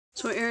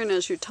So Erin,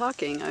 as you're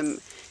talking,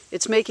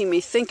 it's making me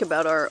think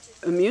about our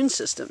immune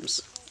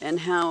systems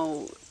and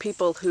how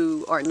people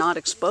who are not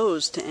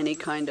exposed to any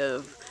kind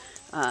of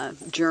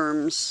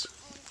germs,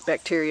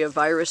 bacteria,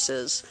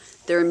 viruses,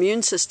 their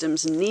immune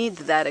systems need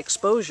that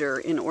exposure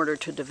in order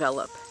to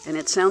develop. And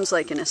it sounds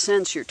like, in a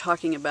sense, you're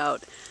talking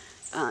about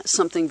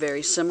something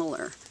very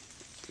similar.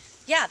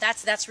 Yeah,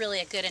 that's really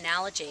a good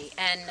analogy.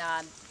 And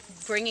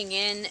bringing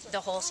in the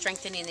whole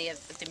strengthening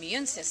of the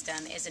immune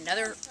system is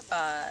another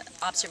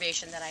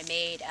observation that I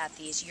made at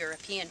these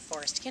European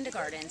forest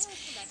kindergartens.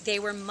 They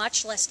were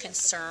much less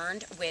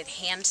concerned with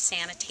hand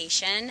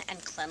sanitation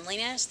and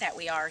cleanliness that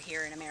we are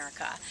here in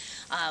America.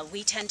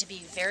 We tend to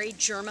be very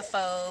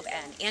germaphobe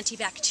and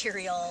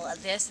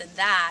antibacterial, this and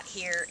that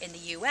here in the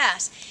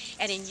U.S.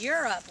 And in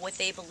Europe, what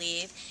they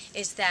believe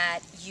is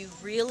that you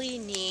really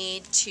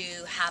need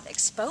to have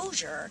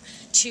exposure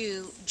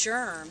to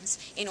germs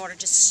in order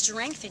to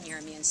strengthen your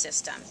immune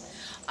system.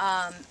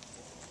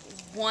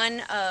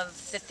 One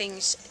of the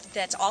things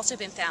that's also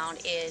been found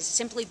is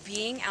simply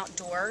being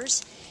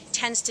outdoors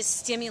tends to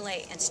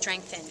stimulate and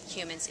strengthen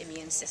humans'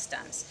 immune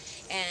systems.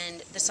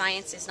 And the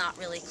science is not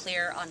really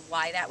clear on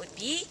why that would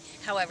be,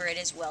 however, it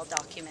is well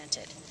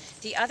documented.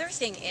 The other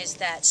thing is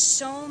that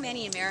so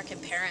many American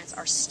parents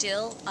are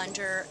still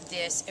under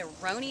this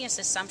erroneous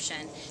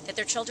assumption that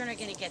their children are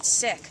going to get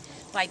sick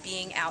by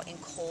being out in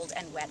cold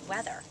and wet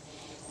weather.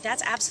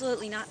 That's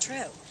absolutely not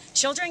true.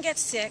 Children get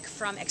sick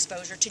from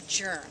exposure to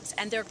germs,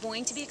 and they're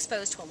going to be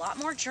exposed to a lot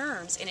more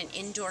germs in an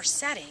indoor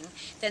setting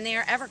than they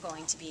are ever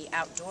going to be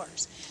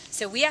outdoors.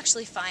 So we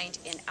actually find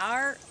in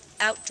our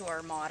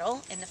outdoor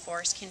model in the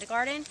forest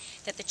kindergarten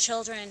that the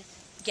children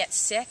get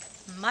sick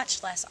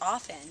much less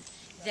often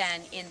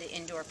than in the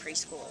indoor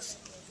preschools.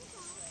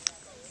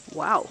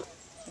 Wow.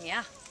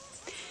 Yeah.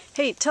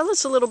 Hey, tell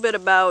us a little bit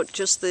about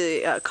just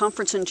the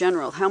conference in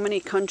general. How many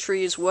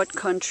countries, what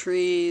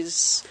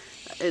countries?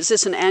 Is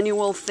this an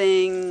annual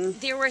thing?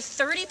 There were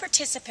 30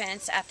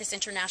 participants at this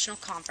international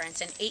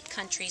conference, and 8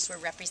 countries were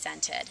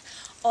represented.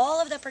 All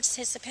of the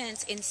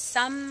participants in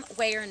some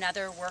way or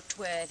another worked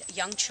with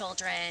young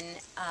children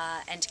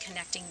and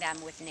connecting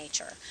them with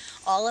nature.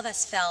 All of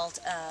us felt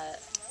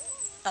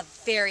a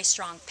very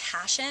strong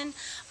passion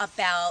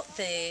about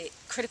the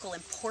critical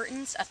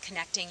importance of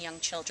connecting young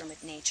children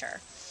with nature.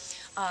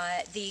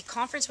 The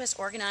conference was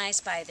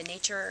organized by the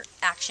Nature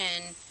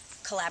Action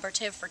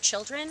Collaborative for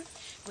Children,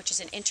 which is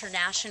an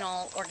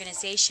international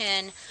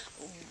organization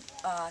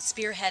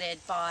spearheaded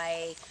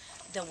by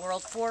the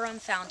World Forum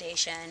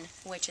Foundation,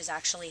 which is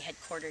actually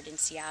headquartered in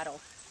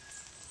Seattle.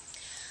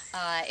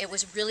 It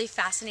was really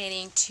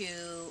fascinating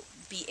to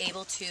be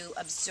able to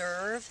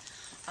observe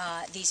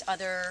these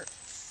other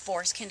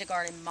forest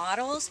kindergarten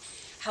models.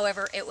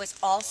 However, it was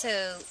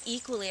also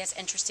equally as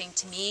interesting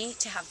to me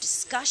to have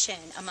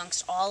discussion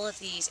amongst all of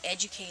these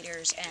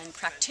educators and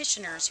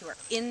practitioners who are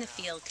in the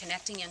field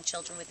connecting young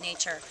children with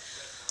nature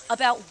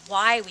about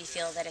why we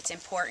feel that it's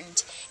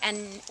important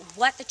and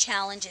what the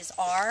challenges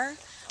are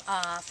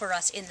for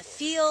us in the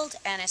field,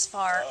 and as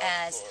far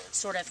as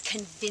sort of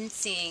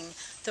convincing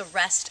the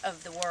rest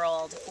of the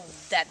world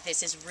that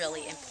this is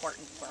really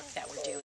important work that we're doing.